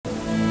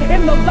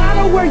In the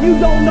battle where you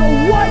don't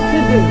know what to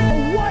do,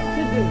 what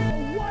to do,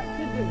 what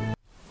to do.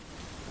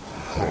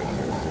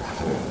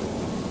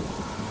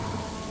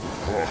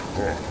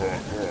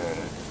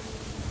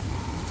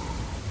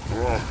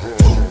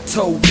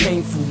 Told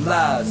painful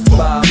lies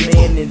by a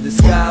man in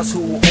disguise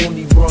who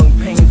only brung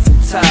painful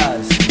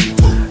ties.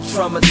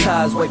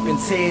 Traumatized, wiping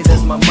tears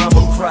as my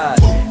mama cried.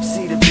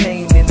 See the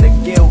pain and the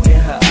guilt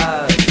in her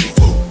eyes.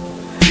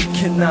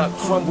 Cannot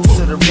crumble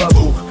to the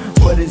rubble,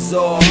 but it's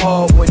all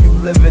hard when you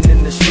living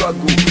in the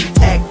struggle.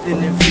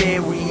 Acting in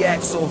fear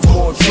reacts off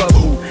more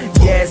trouble.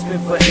 Gasping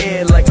for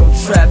air like I'm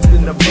trapped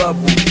in a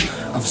bubble.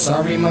 I'm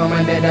sorry,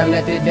 mama, that I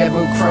let the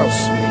devil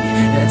cross me.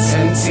 That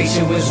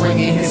temptation was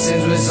ringing, his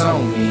sins was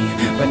on me.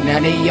 But now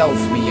they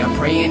off me, I'm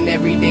praying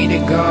every day to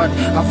God.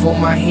 I fold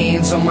my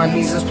hands on my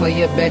knees, let's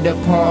play a better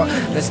part.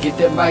 Let's get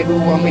the Bible,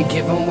 I'ma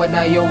give him what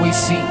I always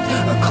seek.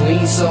 A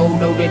clean soul,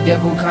 though the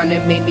devil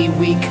kinda made me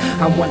weak.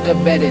 I want the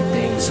better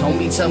things,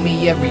 homie, tell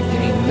me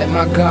everything. Let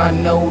my God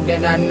know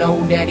that I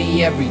know that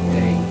he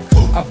everything.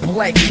 I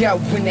black out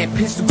when that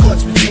pistol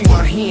clutch between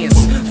my hands.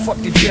 Fuck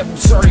the devil,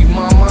 sorry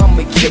mama, I'm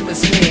a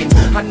killer's man.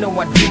 I know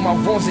I do my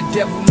wrongs, the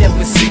devil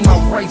never see my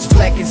rights.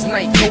 Black as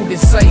night, cold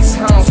as ice,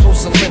 how I'm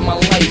supposed to live my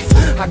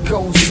life? I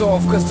go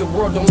soft cause the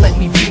world don't let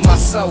me be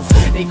myself.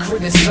 They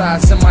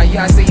criticize, in my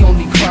eyes they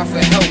only cry for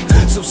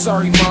help. So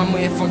sorry mama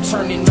if I'm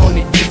turning on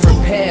a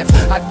different path.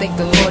 I thank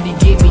the Lord he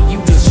gave me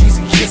you to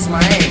kiss my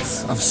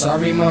ass. I'm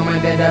sorry mama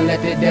that I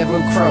let the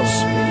devil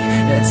cross me.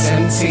 That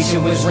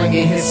temptation was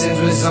ringing, his sins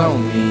was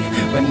on me.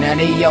 But now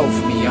they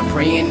off me, I'm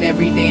praying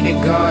every day to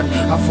God.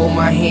 I fold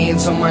my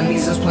hands on my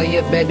knees, let's play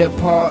a better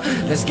part.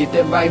 Let's get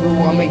the Bible,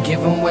 I'ma give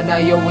him what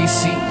I always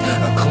seek.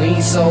 A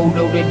clean soul,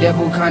 though the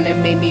devil kinda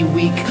made me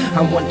weak.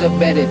 I want the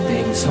better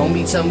things,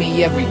 homie, tell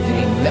me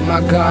everything. Let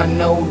my God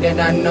know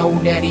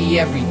that he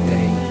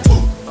everything.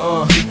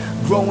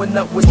 Growing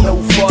up with no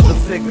father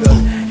figure,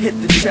 hit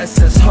the chest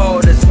as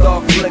hard as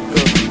dark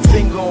liquor.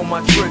 Finger on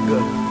my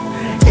trigger,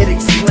 it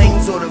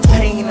explains all the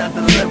pain I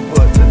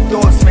deliver. The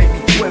thoughts make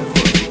me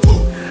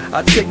quiver.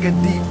 I take a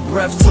deep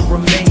breath to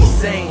remain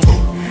sane,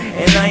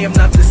 and I am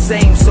not the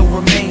same, so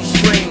remain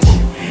strange.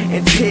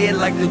 And tear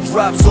like the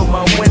drops on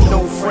my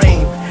window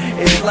frame.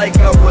 It's like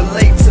I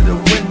relate to the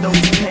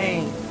window's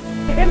pain.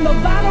 In the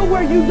battle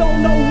where you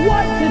don't know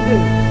what to do,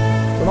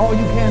 but all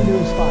you can do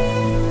is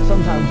fight.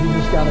 Sometimes you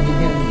just gotta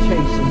begin to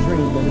chase a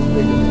dream that is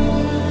bigger than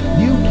you.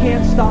 You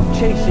can't stop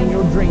chasing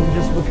your dream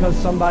just because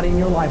somebody in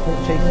your life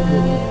won't chase it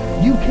with you.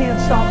 You can't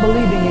stop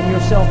believing in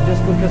yourself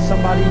just because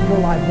somebody in your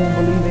life won't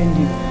believe in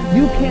you.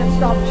 You can't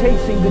stop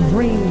chasing the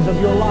dreams of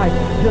your life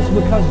just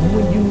because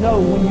when you know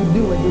when you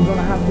do it, you're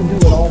gonna have to do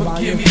it all by yourself.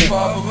 Forgive me,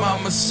 Father,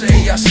 mama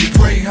say I should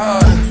pray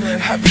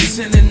harder. I be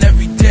sinning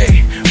every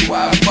day,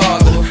 why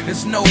bother?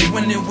 There's no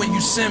winning when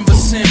you sin, but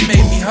sin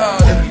made me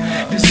harder.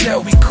 This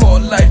hell we call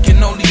life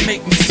can only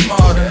make me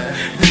smarter.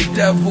 The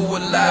devil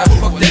alive,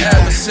 fuck the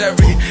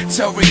adversary.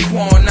 Tell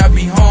Raekwon I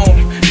be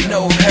home,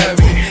 no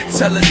Harry.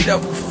 Tell the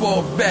devil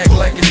fall back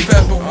like it's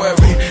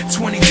February.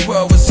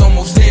 2012 is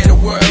almost here, the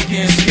world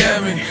getting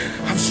scary.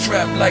 I'm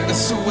strapped like a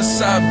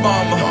suicide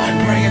bomber,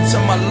 praying to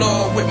my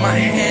Lord with my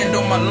hand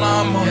on my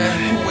llama.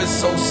 Who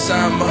is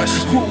Osama?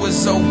 Who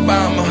is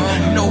Obama?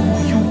 Know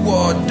who you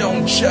are,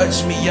 don't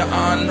judge me, your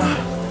honor.